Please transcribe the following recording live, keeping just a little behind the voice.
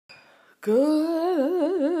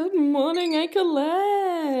Good morning,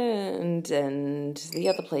 Acreland, and the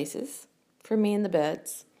other places from me and the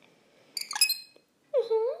birds.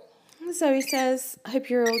 Zoe says, hope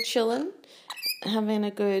you're all chilling, having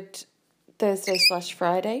a good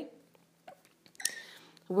Thursday/Friday,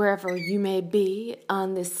 wherever you may be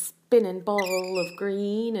on this spinning ball of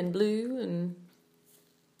green and blue, and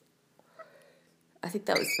I think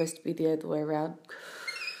that was supposed to be the other way around.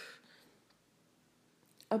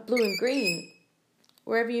 Blue and green,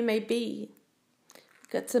 wherever you may be.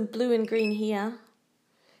 Got some blue and green here.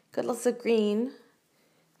 Got lots of green.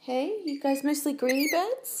 Hey, you guys mostly greeny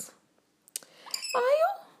birds?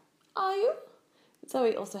 Are you?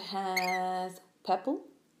 Zoe also has purple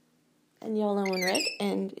and yellow and red,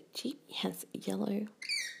 and she has yellow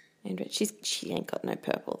and red. She ain't got no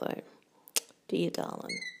purple though. Do you,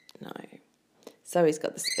 darling? No. Zoe's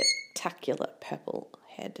got the spectacular purple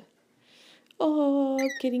head. Oh,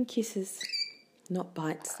 getting kisses, not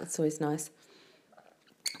bites. That's always nice.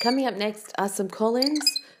 Coming up next are some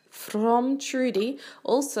call-ins from Trudy.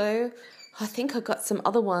 Also, I think I got some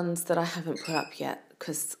other ones that I haven't put up yet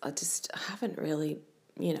because I just haven't really,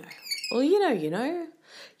 Well, you know.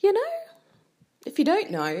 If you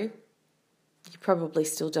don't know, you probably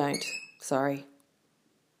still don't. Sorry.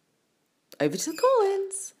 Over to the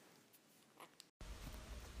call-ins.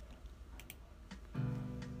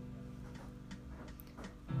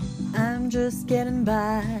 I'm just getting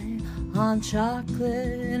by on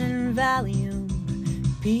chocolate and Valium.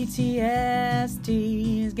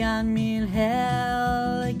 PTSD's got me in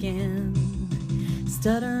hell again.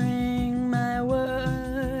 Stuttering my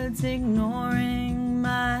words, ignoring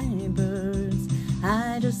my birds.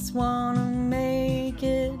 I just wanna make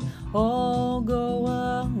it all go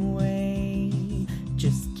away.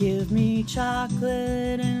 Just give me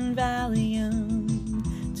chocolate and Valium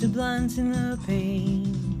to blunten the pain.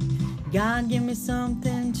 God, give me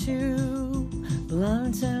something to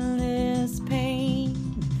blunten this pain.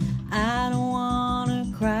 I don't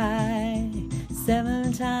wanna cry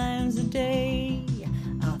 7 times a day.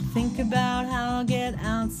 I'll think about how I'll get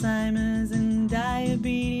Alzheimer's and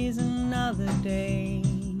diabetes another day.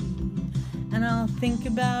 And I'll think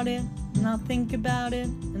about it, and I'll think about it,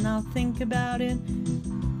 and I'll think about it.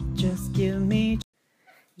 Just give me.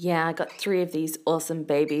 Yeah, I got 3 of these awesome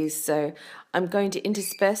babies, so I'm going to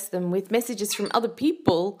intersperse them with messages from other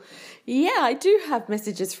people. Yeah, I do have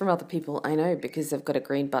messages from other people, I know, because I've got a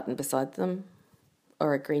green button beside them,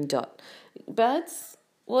 or a green dot. Birds,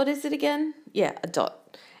 what is it again? Yeah, a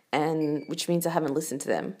dot, and which means I haven't listened to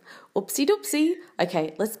them. Oopsie doopsie.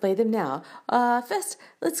 Okay, let's play them now. First,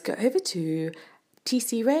 let's go over to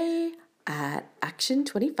TC Ray at Action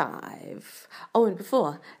 25. Oh, and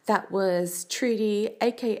before, that was Trudy,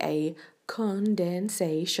 aka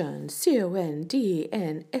Condensation,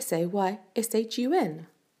 CONDENSAYSHUN.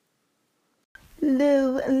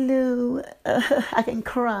 Lou, I can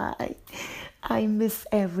cry. I miss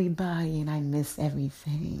everybody and I miss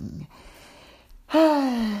everything.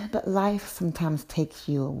 But life sometimes takes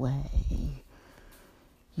you away,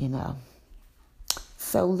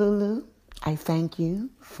 So, Lulu, I thank you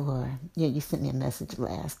for, you sent me a message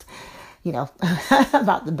last,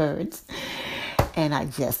 about the birds. And I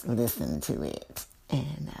just listened to it.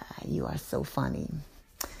 And you are so funny,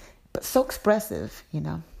 but so expressive,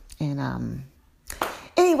 And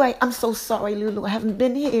anyway, I'm so sorry, Lulu. I haven't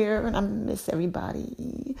been here and I miss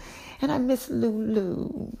everybody. And I miss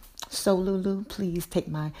Lulu. So, Lulu, please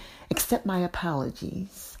accept my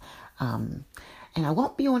apologies. And I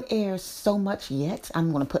won't be on air so much yet.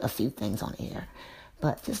 I'm going to put a few things on air.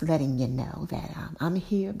 But just letting you know that I'm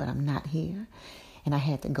here, but I'm not here. And I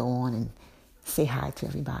had to go on and say hi to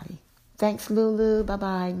everybody. Thanks, Lulu.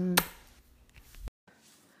 Bye-bye.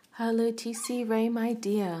 Hello, TC Ray, my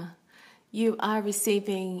dear. You are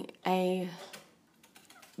receiving a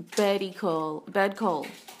bird call.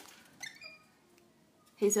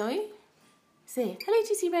 Hey, Zoe? Say, hello,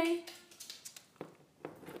 TC Ray.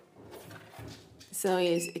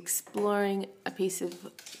 Zoe is exploring a piece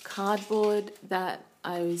of cardboard that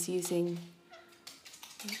I was using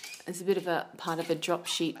as a bit of a part of a drop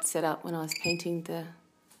sheet set up when I was painting the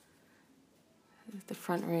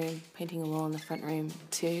front room, painting a wall in the front room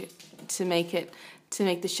to make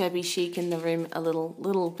the shabby chic in the room a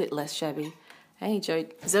little bit less shabby. Hey,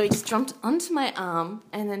 Zoe just jumped onto my arm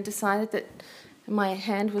and then decided that my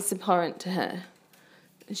hand was abhorrent to her.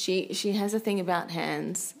 She has a thing about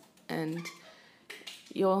hands, and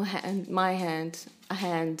your hand, my hand, a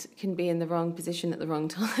hand can be in the wrong position at the wrong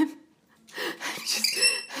time.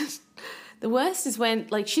 The worst is when,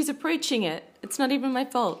 she's approaching it. It's not even my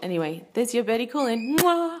fault. Anyway, there's your birdie calling.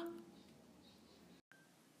 Mwah!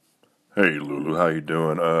 Hey Lulu, how you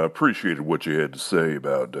doing? Appreciated what you had to say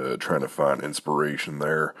about trying to find inspiration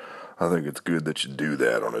there. I think it's good that you do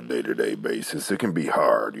that on a day-to-day basis. It can be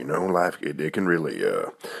hard, you know. Life, it can really,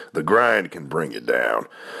 the grind can bring you down.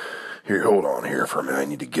 Here, hold on here for a minute. I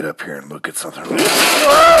need to get up here and look at something.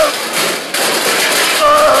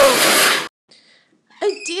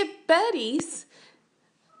 Oh dear birdies.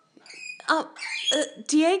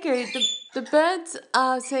 Diego, the birds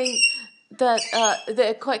are saying that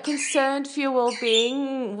they're quite concerned for your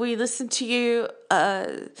well-being. We listen to you.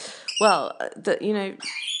 I'll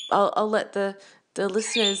let the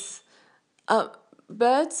listeners.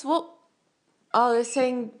 Birds, what? Oh, they're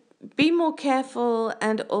saying be more careful,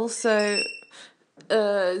 and also,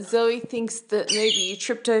 Zoe thinks that maybe you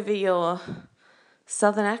tripped over your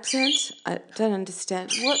southern accent. I don't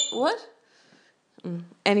understand. What?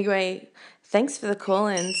 Anyway, thanks for the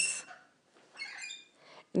call-ins.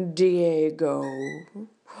 Diego.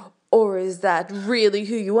 Or is that really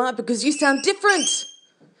who you are? Because you sound different.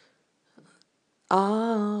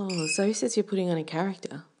 Oh, Zoe says you're putting on a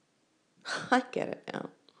character. I get it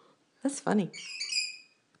now. That's funny.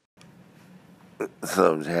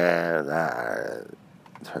 Sometimes I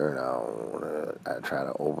turn on, I try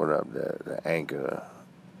to open up the anchor,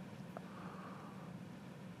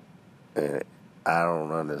 and I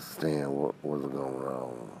don't understand what's going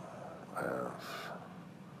on.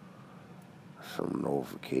 Some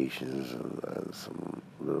notifications and some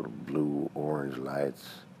little blue orange lights.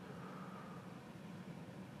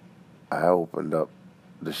 I opened up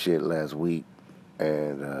the shit last week,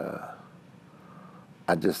 and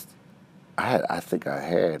I think I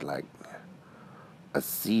had like a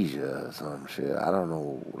seizure or some shit. I don't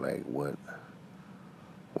know like what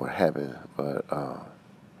happened, but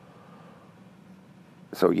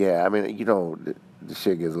so yeah, I mean, you know, the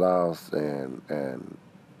shit gets lost, and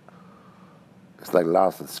it's like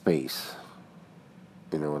lost in space,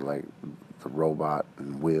 you know, like the robot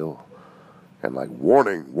and Will, and like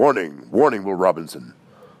warning, Will Robinson.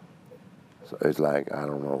 So it's like, I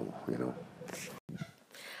don't know, you know.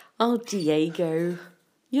 Oh, Diego,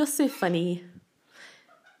 you're so funny.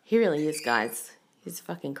 He really is, guys. He's a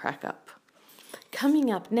fucking crack up. Coming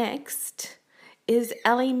up next is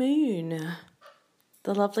Allie Moon,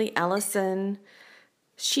 the lovely Alison.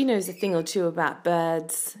 She knows a thing or two about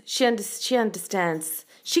birds. She understands.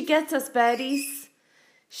 She gets us, birdies.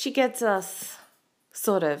 She gets us,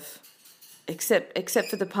 sort of. Except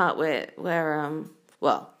for the part where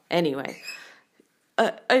well, anyway.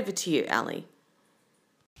 Over to you, Allie.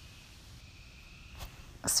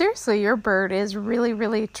 Seriously, your bird is really,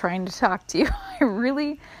 really trying to talk to you. I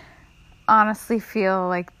really honestly feel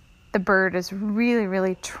like the bird is really,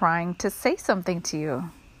 really trying to say something to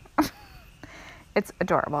you. It's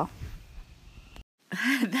adorable.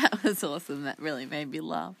 That was awesome. That really made me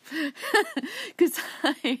laugh. Because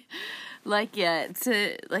it's like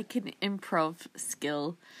an improv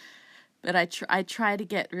skill. But I try to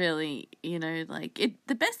get really, you know, like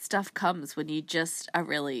the best stuff comes when you just are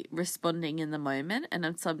really responding in the moment. And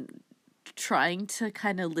I'm trying to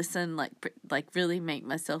kind of listen, like really make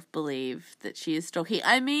myself believe that she is talking.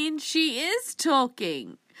 I mean, she is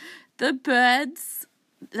talking. The birds,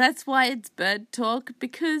 that's why it's bird talk,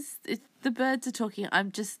 because the birds are talking.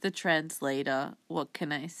 I'm just the translator. What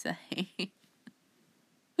can I say?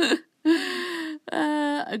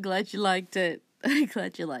 I'm glad you liked it. I'm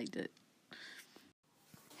glad you liked it.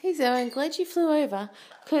 Hey Zoe, I'm glad you flew over,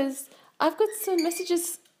 because I've got some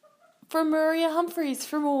messages from Maria Humphreys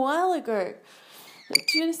from a while ago.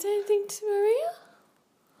 Do you want to say anything to Maria?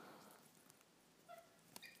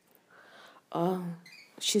 Oh,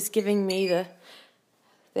 she's giving me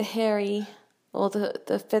the hairy or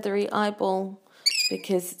the feathery eyeball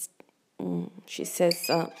because she says,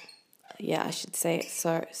 I should say it.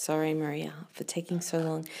 Sorry, Maria, for taking so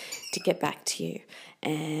long to get back to you.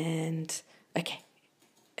 And okay.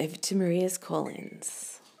 Over to Maria's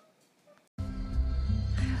call-ins.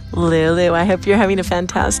 Lulu, I hope you're having a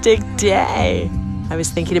fantastic day. I was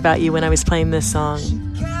thinking about you when I was playing this song.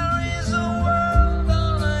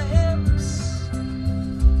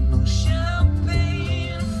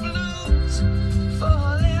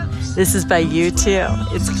 This is by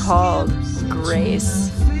U2. It's called Grace.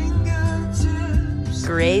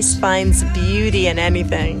 Grace finds beauty in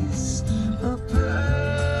anything.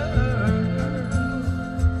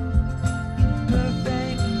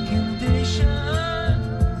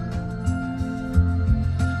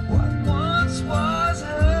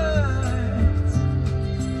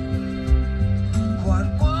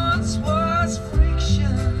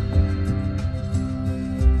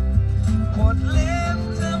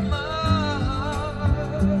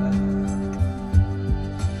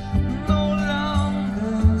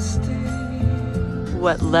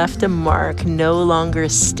 what left a mark no longer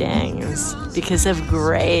stings because of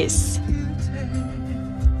grace.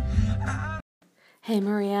 Hey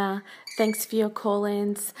Maria, thanks for your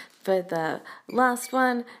call-ins for the last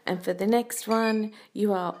one and for the next one.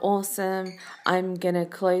 You are awesome. I'm going to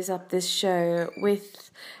close up this show with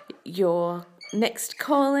your next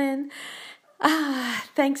call-in.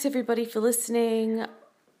 Thanks everybody for listening.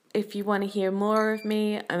 If you want to hear more of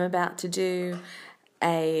me, I'm about to do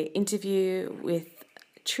a interview with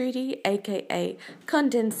Trudy, aka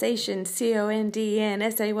Condensation,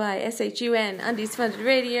 CONDNSAYSHUN, Undies Funded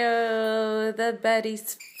Radio, the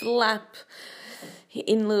baddies flap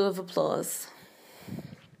in lieu of applause.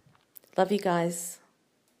 Love you guys.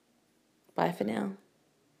 Bye for now.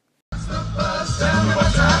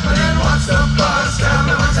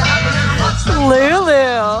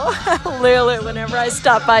 Lulu, whenever I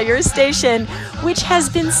stop by your station, which has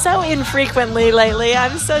been so infrequently lately,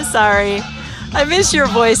 I'm so sorry. I miss your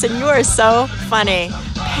voice, and you are so funny.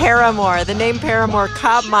 Paramore, the name Paramore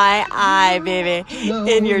caught my eye, baby,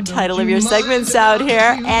 in your title of your segments out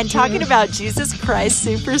here, and talking about Jesus Christ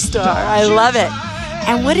Superstar. I love it.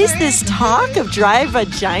 And what is this talk of dry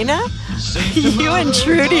vagina? You and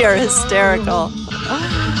Trudy are hysterical.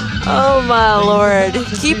 Oh, my Lord.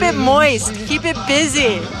 Keep it moist. Keep it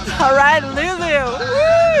busy. All right, Lulu.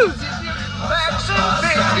 Woo!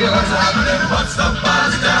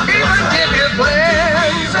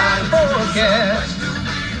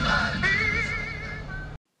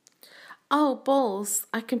 Oh, balls.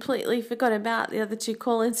 I completely forgot about the other two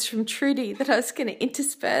call-ins from Trudy that I was going to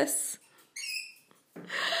intersperse.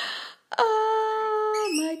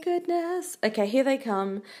 Oh, my goodness. Okay, here they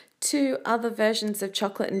come. 2 other versions of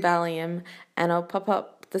Chocolate and Valium, and I'll pop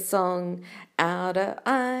up the song out of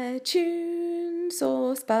iTunes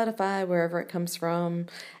or Spotify, wherever it comes from,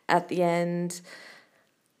 at the end.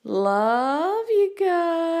 Love you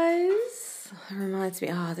guys. It reminds me,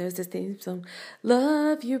 there was this theme song.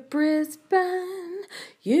 Love you, Brisbane.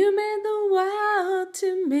 You meant the world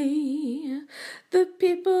to me. The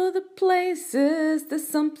people, the places, there's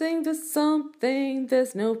something,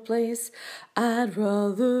 there's no place I'd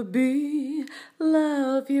rather be.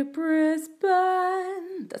 Love you,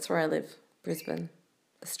 Brisbane. That's where I live, Brisbane,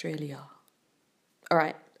 Australia. All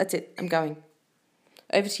right, that's it. I'm going.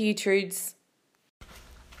 Over to you, Trudes.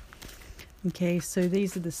 Okay, so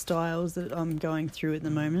these are the styles that I'm going through at the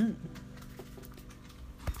moment.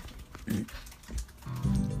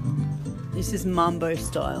 This is Mambo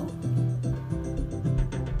style.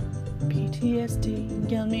 PTSD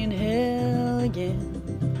got me in hell again.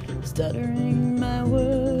 Stuttering my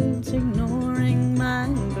words, ignoring my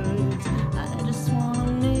birds. I just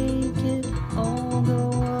wanna make it all go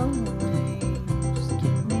away. Just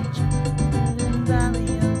give me chocolate and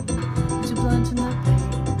Valium to blunt the pain.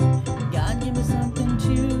 God, give me something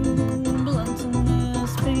to blunt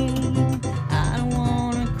this pain. I don't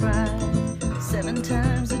wanna cry 7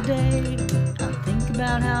 times a day. I think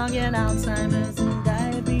about how I'll get Alzheimer's and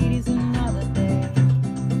diabetes another day.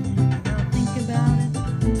 I'll think about it,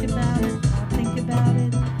 I'll think about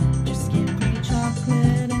it. Just give me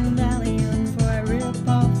chocolate and Valium before I rip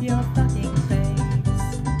off your fucking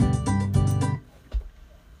face.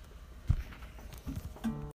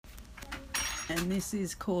 And this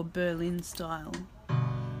is called Berlin style. A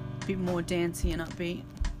bit more dancey and upbeat.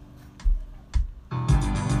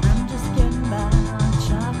 I'm just getting by on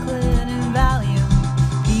chocolate and Valium.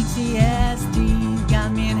 PTSD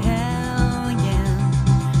got me in hell again.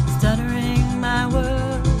 Stuttering my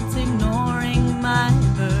words, ignoring my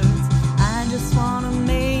birds. I just wanna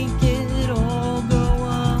make it all go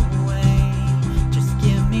away. Just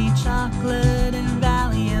give me chocolate and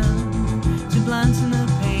Valium to blunt the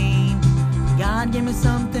pain. God, give me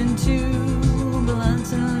something to blunt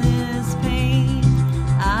this pain.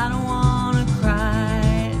 I don't wanna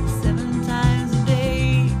cry 7 times a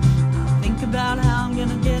day. I'll think about how I'm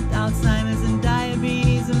gonna get Alzheimer's and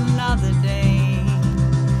diabetes another day.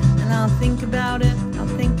 And I'll think about it, I'll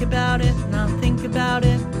think about it, and I'll think about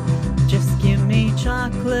it. Just give me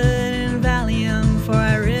chocolate and Valium before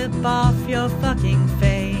I rip off your fucking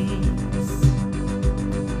face.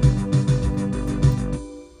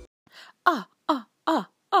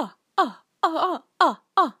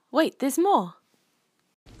 Wait, there's more.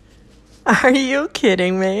 Are you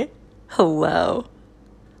kidding me? Hello?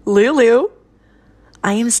 Lulu?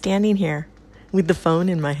 I am standing here with the phone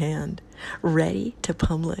in my hand, ready to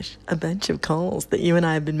publish a bunch of calls that you and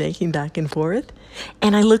I have been making back and forth.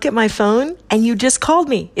 And I look at my phone and you just called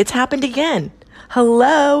me. It's happened again.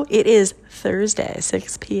 Hello? It is Thursday,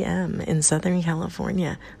 6 p.m. in Southern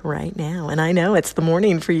California right now. And I know it's the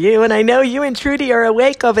morning for you. And I know you and Trudy are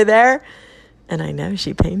awake over there. And I know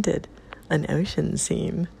she painted an ocean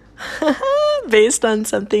scene based on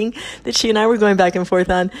something that she and I were going back and forth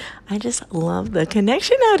on. I just love the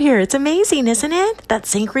connection out here. It's amazing, isn't it? That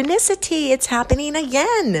synchronicity. It's happening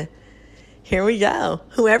again. Here we go.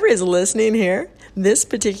 Whoever is listening here, this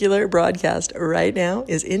particular broadcast right now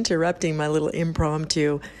is interrupting my little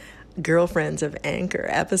impromptu Girlfriends of Anchor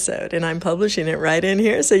episode, and I'm publishing it right in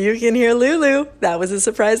here so you can hear Lulu. That was a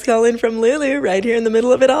surprise call in from Lulu right here in the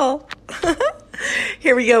middle of it all.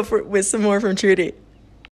 Here we go with some more from Trudy.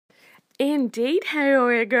 Indeed, here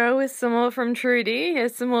we go with some more from Trudy.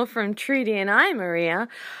 Here's some more from Trudy and I, Maria.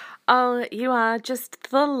 Oh, you are just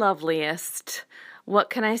the loveliest. What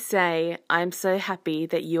can I say? I'm so happy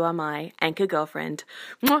that you are my anchor girlfriend.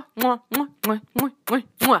 Mwah, mwah, mwah, mwah, mwah, mwah,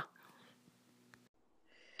 mwah.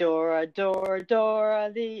 Dora, Dora,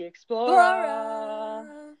 Dora the Explorer.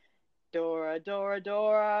 Dora, Dora,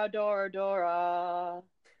 Dora, Dora, Dora.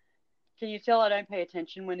 Can you tell I don't pay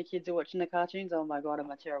attention when the kids are watching the cartoons? Oh my God,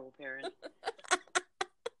 I'm a terrible parent.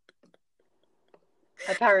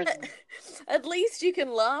 Apparently. At least you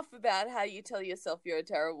can laugh about how you tell yourself you're a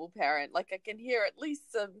terrible parent. Like, I can hear at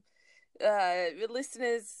least some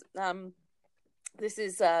listeners. This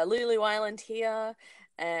is Lulu Island here,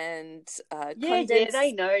 and yeah,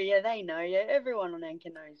 they know. Yeah, they know. Yeah, everyone on Anchor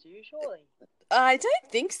knows you, surely. I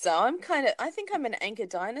don't think so. I think I'm an anchor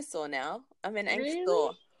dinosaur now. I'm an anchor.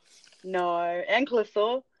 Really? No,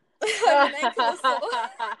 ankylosaur. I'm an ankylosaur.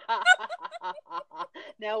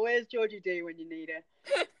 Now, where's Georgie D when you need her?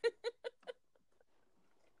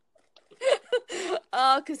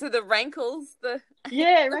 Oh, because of the rankles.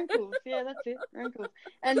 Yeah, rankles. Yeah, that's it. Rankles.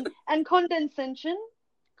 And condensation.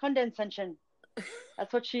 Condensation.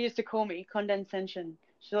 That's what she used to call me. Condensation.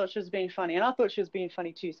 She thought she was being funny, and I thought she was being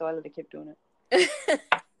funny too, so I let her keep doing it.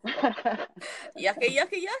 Yucca,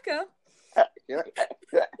 yucca, yucca.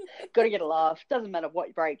 Got to get a laugh. Doesn't matter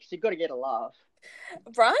what breaks, you got to get a laugh.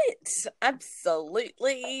 Right,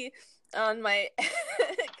 absolutely. On my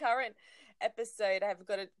current episode, I've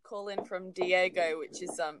got a call in from Diego, which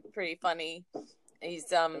is pretty funny. He's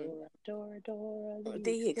Dora,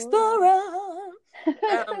 the Explorer.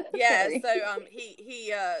 Yeah, so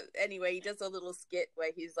he anyway, he does a little skit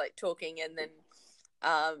where he's like talking and then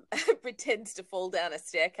pretends to fall down a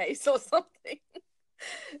staircase or something.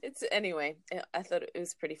 Anyway, I thought it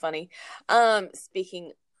was pretty funny.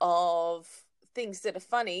 Speaking of things that are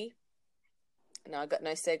funny, no, I got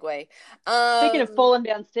no segue. Speaking of falling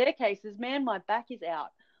down staircases, man, my back is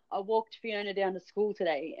out. I walked Fiona down to school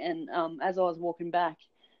today, and as I was walking back,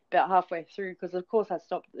 about halfway through, because of course I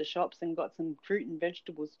stopped at the shops and got some fruit and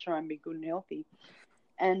vegetables to try and be good and healthy.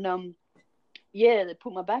 And yeah, they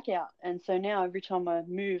put my back out, and so now every time I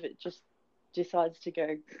move, it just decides to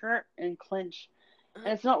go and clench. And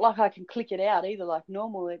it's not like I can click it out either, like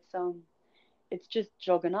normal. It's just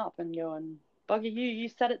jogging up and going, bugger you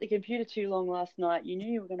sat at the computer too long last night. You knew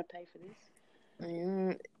you were going to pay for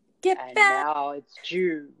this. Get and back. Now it's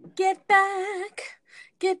due. Get back.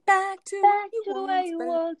 Get back to where you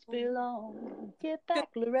once belong. Get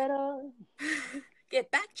back, Loretta. Get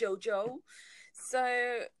back, Jojo.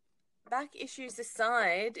 So, back issues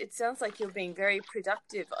aside, it sounds like you're being very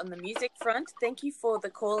productive on the music front. Thank you for the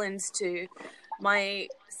call-ins to my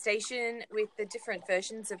station with the different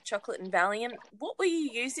versions of Chocolate and Valium. What were you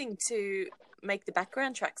using to make the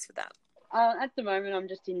background tracks for that? At the moment, I'm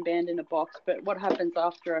just in Band in a Box, but what happens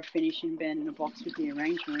after I finish in Band in a Box with the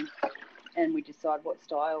arrangement and we decide what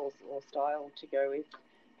style to go with,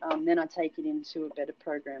 then I take it into a better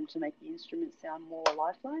program to make the instruments sound more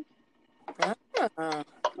lifelike. I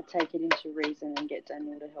take it into Reason and get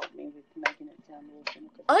Daniel to help me with making it sound more.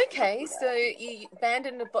 Okay, so Band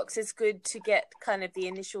in a Box is good to get kind of the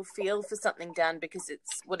initial feel for something done because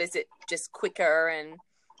it's, just quicker and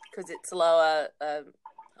because it's lower, I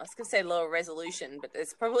was going to say lower resolution, but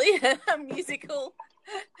there's probably a musical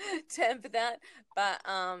term for that. But,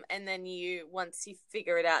 and then once you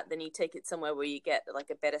figure it out, then you take it somewhere where you get like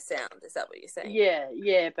a better sound. Is that what you're saying?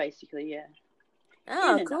 Yeah, basically, yeah.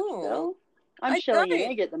 Oh, cool. Nutshell. I'm shelling an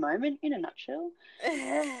egg at the moment, in a nutshell.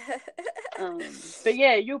 But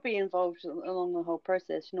yeah, you'll be involved along the whole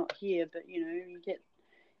process. Not here, but you're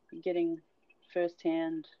getting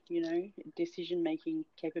first-hand, decision-making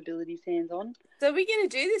capabilities hands-on. So are we going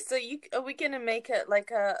to do this? So are we going to make it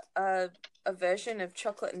like a version of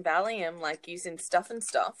Chocolate and Valium, like using stuff and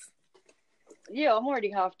stuff? Yeah, I'm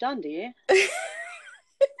already half done, dear.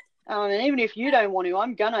 And even if you don't want to,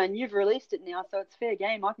 I'm gonna, and you've released it now, so it's fair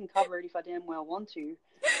game. I can cover it if I damn well want to. You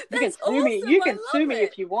can sue me. You can sue me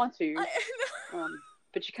if you want to.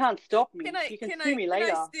 but you can't stop me. Can I you can sue me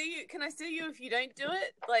later. Can I sue you if you don't do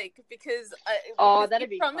it? Like, because that'd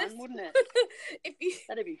be fun, wouldn't it?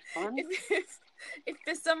 That'd be fun. If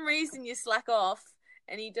for some reason you slack off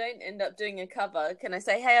and you don't end up doing a cover, can I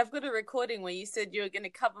say, hey, I've got a recording where you said you were going to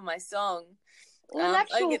cover my song? Well,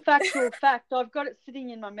 factual fact, I've got it sitting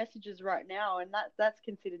in my messages right now, and that's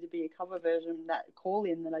considered to be a cover version, that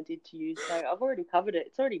call-in that I did to you. So I've already covered it.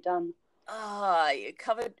 It's already done. You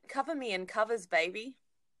cover me in covers, baby.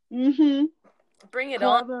 Mm-hmm. Bring it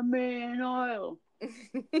on. Cover me in oil.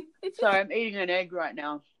 Sorry, I'm eating an egg right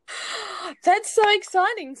now. That's so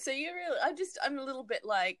exciting. So I'm a little bit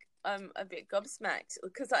like, I'm a bit gobsmacked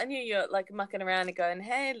because I knew you're like mucking around and going,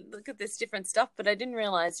 hey, look at this different stuff, but I didn't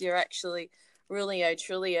realize you're actually Rulio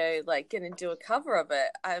Trulio, like going to do a cover of it.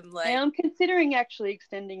 I'm considering actually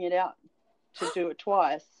extending it out to do it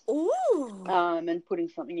twice. Ooh. And putting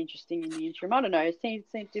something interesting in the interim. I don't know. It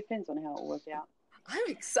depends on how it works out. I'm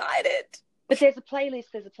excited. But there's a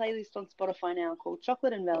playlist on Spotify now called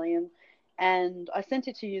Chocolate and Valium, and I sent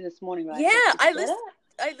it to you this morning, right? Yeah,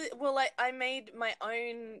 I made my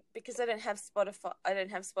own because I don't have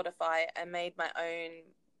Spotify. I made my own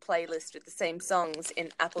playlist with the same songs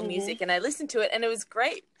in Apple Music, and I listened to it, and it was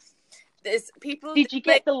great. There's people. Did you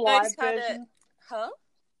get the live version? Huh?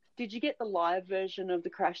 Did you get the live version of the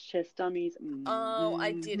Crash Test Dummies? Oh,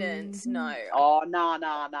 I didn't. No. Oh, no,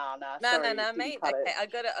 mate. Okay, I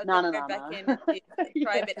got to go back in and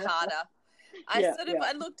try a bit harder.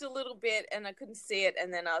 I looked a little bit and I couldn't see it,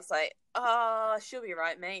 and then I was like, she'll be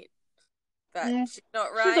right, mate. But she's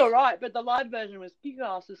not right. She's all right, but the live version was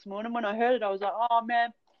kick-ass this morning. When I heard it, I was like, oh,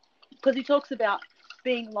 man. Because he talks about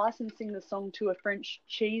licensing the song to a French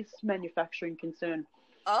cheese manufacturing concern.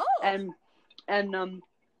 Oh. And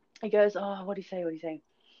he goes, oh, what did he say?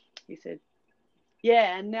 He said,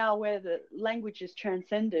 yeah, and now where the language is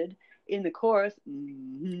transcended in the chorus,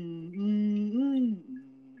 and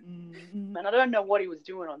I don't know what he was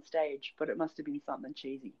doing on stage, but it must have been something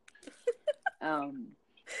cheesy.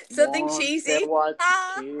 Something cheesy?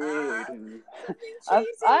 I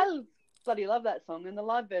bloody love that song, and the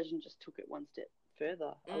live version just took it one step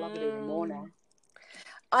further. I love it even more now.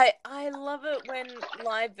 I love it when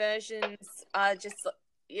live versions are just...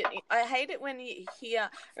 I hate it when you hear.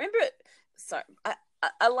 Remember,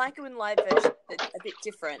 I like it when live versions are a bit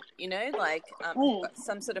different. Like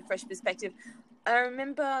some sort of fresh perspective. I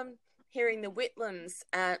remember hearing the Whitlams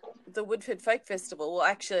at the Woodford Folk Festival. Well,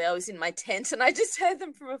 actually, I was in my tent and I just heard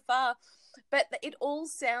them from afar, but it all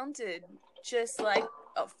sounded just like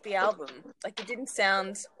off the album. Like it didn't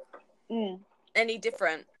sound any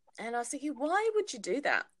different. And I was thinking, why would you do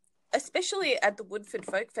that? Especially at the Woodford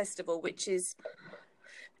Folk Festival, which is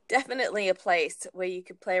definitely a place where you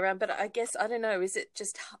could play around, but I guess, I don't know, is it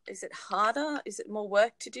harder? Is it more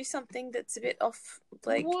work to do something that's a bit off?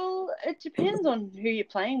 Well, it depends on who you're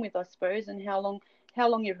playing with, I suppose, and how long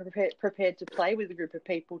you're prepared to play with a group of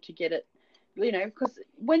people to get it, because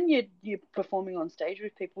when you're performing on stage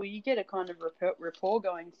with people, you get a kind of rapport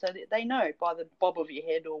going so that they know by the bob of your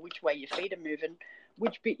head or which way your feet are moving,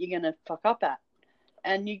 which bit you're going to fuck up at.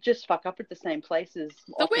 And you just fuck up at the same places.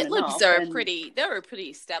 The Whitlams are they were a pretty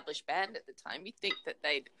established band at the time. You'd think that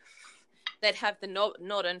they'd have the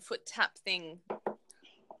nod and foot tap thing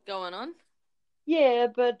going on. Yeah,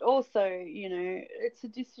 but also, it's a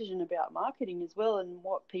decision about marketing as well and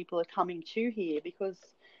what people are coming to hear, because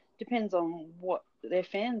it depends on what their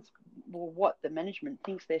fans, or what the management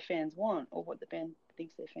thinks their fans want, or what the band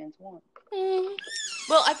thinks their fans want.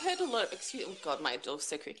 Well, I've heard a lot of... Oh, God, my door's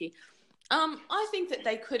so creaky. I think that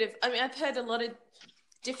they could have... I've heard a lot of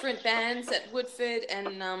different bands at Woodford,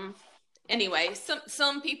 and anyway,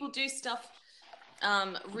 some people do stuff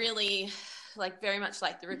really, like, very much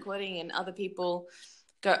like the recording, and other people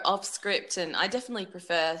go off script, and I definitely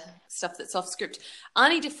prefer stuff that's off script.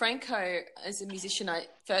 Arnie DeFranco, as a musician, I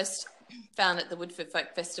first found at the Woodford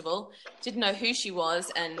Folk Festival. Didn't know who she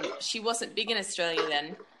was, and she wasn't big in Australia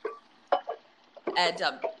then. And,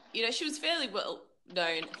 she was fairly well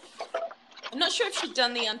known. I'm not sure if she'd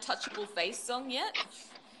done the Untouchable Face song yet.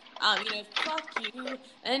 Fuck you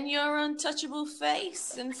and your untouchable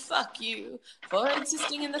face, and fuck you for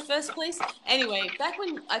existing in the first place. Anyway, back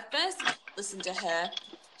when I first listened to her,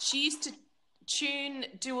 she used to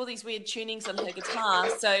do all these weird tunings on her guitar.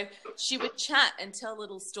 So she would chat and tell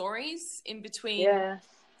little stories in between. Yeah.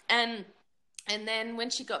 And then when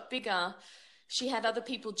she got bigger, she had other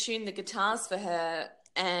people tune the guitars for her,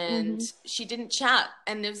 and she didn't chat,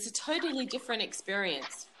 and it was a totally different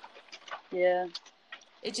experience. Yeah.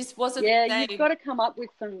 It just wasn't. Yeah, you've got to come up with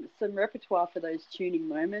some repertoire for those tuning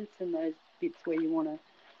moments and those bits where you want to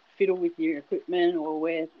fiddle with your equipment or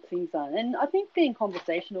where things are. And I think being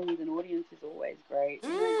conversational with an audience is always great.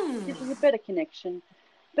 This is a better connection.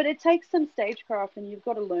 But it takes some stagecraft, and you've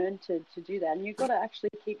got to learn to do that. And you've got to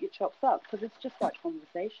actually keep your chops up, because it's just like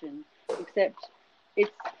conversation, except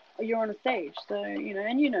you're on a stage. So, you know,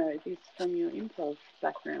 and you know this from your improv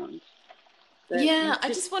background. Yeah, I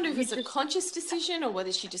just wonder if it's a conscious decision or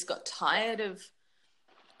whether she just got tired of,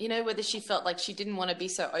 you know, whether she felt like she didn't want to be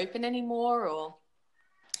so open anymore, or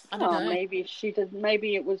I don't know. Maybe she did.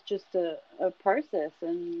 Maybe it was just a process,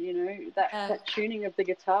 and you know that tuning of the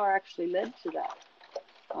guitar actually led to that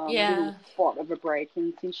little spot of a break.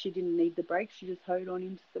 And since she didn't need the break, she just hoed on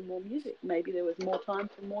into some more music. Maybe there was more time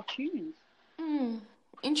for more tunes.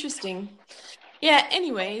 Interesting. Yeah.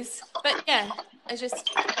 Anyways, but yeah, it's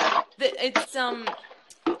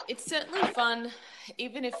certainly fun,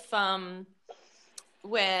 even if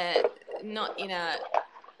we're not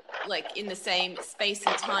in the same space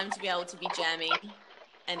and time to be able to be jamming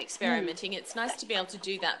and experimenting. It's nice to be able to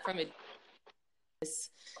do that from this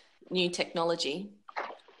new technology.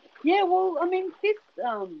 Yeah, well, I mean,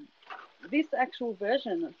 this actual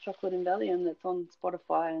version of Chocolate and Valium that's on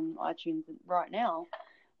Spotify and iTunes right now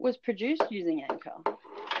was produced using Anchor.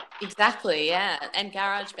 Exactly, yeah, and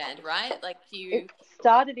GarageBand, right? It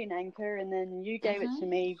started in Anchor, and then you gave it to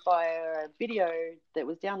me via a video that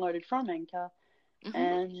was downloaded from Anchor,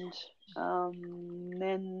 and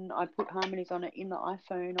then I put harmonies on it in the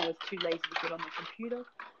iPhone. I was too lazy to get on the computer,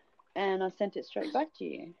 and I sent it straight back to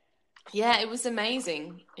you. Yeah, it was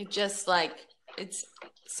amazing. It just it's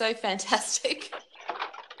so fantastic.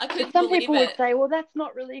 I couldn't Some believe people it. would say, well, that's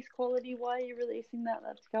not release quality. Why are you releasing that?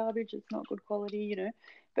 That's garbage. It's not good quality, you know.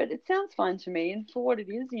 But it sounds fine to me. And for what it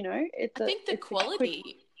is, you know, I think the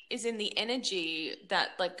quality is in the energy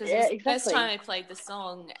that, because it was the first time I played the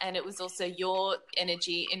song, and it was also your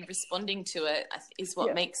energy in responding to it is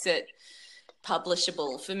what makes it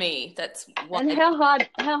publishable for me. That's what. And how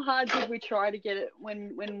hard did we try to get it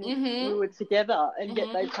when we were together and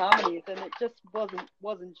get those harmonies, and it just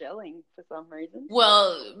wasn't gelling for some reason.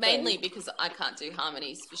 Well, mainly because I can't do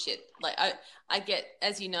harmonies for shit. Like I get,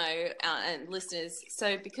 as you know, and listeners,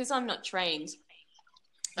 so because I'm not trained,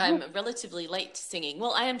 I'm relatively late to singing.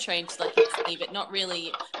 Well, I am trained in singing, but not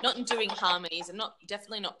in doing harmonies. I'm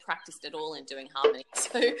definitely not practiced at all in doing harmonies.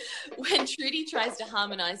 So when Trudy tries to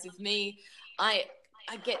harmonize with me, I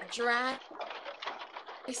get dragged.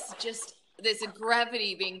 There's a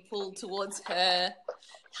gravity being pulled towards her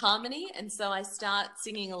harmony, and so I start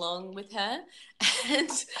singing along with her.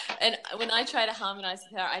 And when I try to harmonize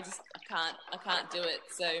with her, I can't do it.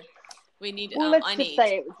 So we need. Well, let's I just need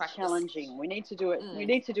say it was practice. challenging. We need to do it. We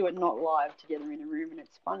need to do it not live together in a room, and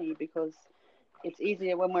it's funny because it's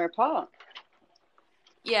easier when we're apart.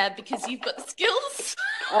 Yeah, because you've got the skills.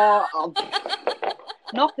 Oh,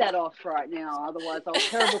 knock that off right now. Otherwise, I'll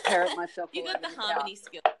terrible parent myself. You've got the harmony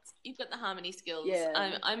skills. You've got the harmony skills.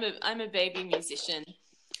 Yeah. I'm a baby musician.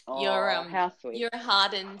 Oh, How sweet. You're a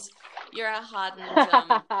hardened.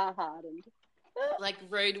 Hardened. Like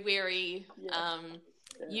road weary. Yeah.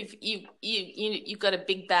 You've got a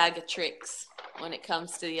big bag of tricks when it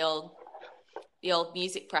comes to the old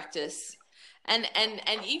music practice. And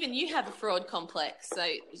even you have a fraud complex, so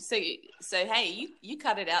hey, you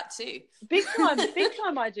cut it out too. Big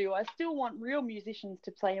time I do. I still want real musicians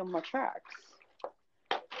to play on my tracks.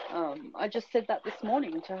 I just said that this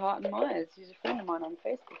morning to Hart and Myers. He's a friend of mine on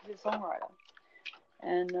Facebook. He's a songwriter,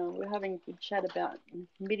 and we're having a good chat about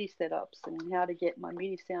MIDI setups and how to get my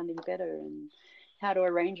MIDI sounding better and how to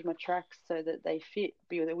arrange my tracks so that they fit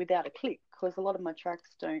without a click, because a lot of my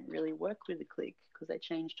tracks don't really work with a click because they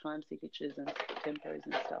change time signatures and tempos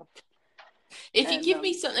and stuff. If you give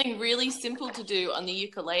me something really simple to do on the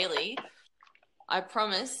ukulele, I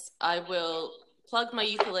promise I will plug my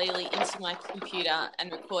ukulele into my computer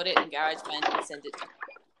and record it in GarageBand and send it to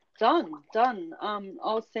you. Done.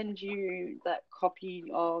 I'll send you that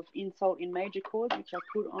copy of Insult in Major Chords, which I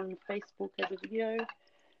put on Facebook as a video.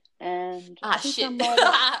 And I think I might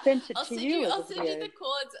have sent it to you. I'll send you the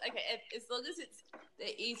chords. Okay, as long as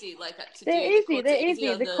they're easy, to they're do. Easy. They're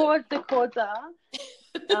easy. The chords are.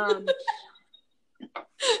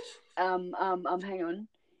 Hang on.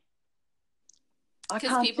 I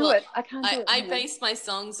can't do it. I base my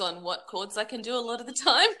songs on what chords I can do a lot of the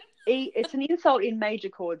time. It's an insult in major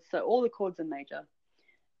chords, so all the chords are major,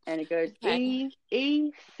 and it goes E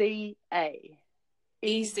C A.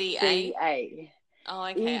 E C A. Oh,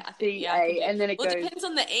 okay. I think, and then it goes. It depends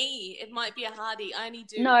on the E. It might be a hardy. I only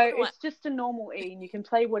do. No, it's just a normal E, and you can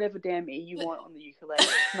play whatever damn E you want on the ukulele.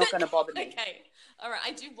 It's not going to bother me. Okay. All right.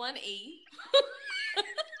 I do one E.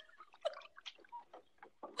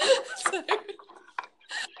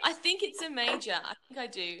 I think it's a major. I think I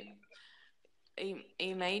do.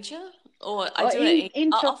 E major? Or I do it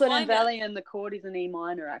in I'll Chocolate and find it. Valley and the chord is an E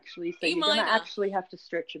minor, actually. So E you're going to minor. actually have to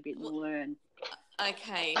stretch a bit and learn.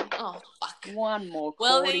 Okay. Oh, fuck. One more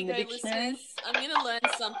Well, chord there in you the go, dictionary. listeners. I'm going to learn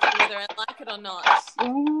something whether I like it or not.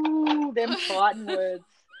 Ooh, them fighting words.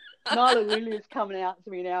 Nyla Lulu's coming out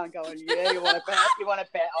to me now and going, yeah, you want to bet? You want to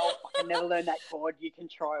bet? I'll fucking never learn that chord. You can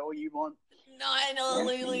try all you want. No,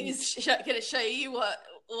 Lulu's going to show you what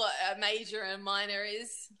a major and minor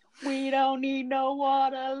is. We don't need no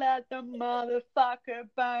water, let the motherfucker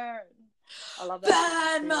burn. I love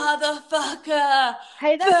that. Burn, motherfucker!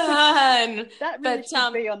 Hey, burn! That really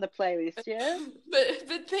should be on the playlist, yeah?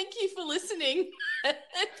 But thank you for listening,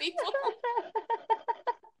 people.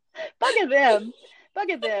 Bugger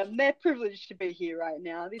them. They're privileged to be here right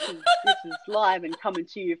now. This is live and coming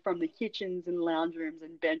to you from the kitchens and lounge rooms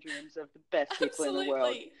and bedrooms of the best people in the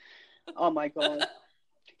world. Oh my God.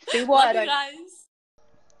 See why I don't... guys.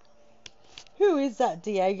 Who is that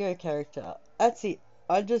Diego character? That's it.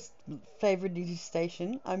 I just favorited his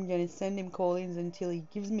station. I'm going to send him call-ins until he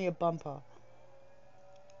gives me a bumper.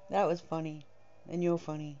 That was funny. And you're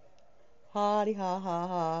funny. Hardy ha ha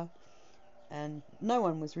ha. And no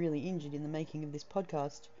one was really injured in the making of this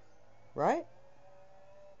podcast. Right?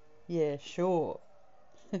 Yeah, sure.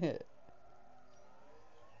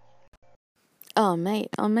 Oh, mate.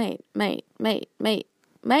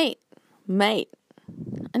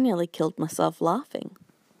 I nearly killed myself laughing.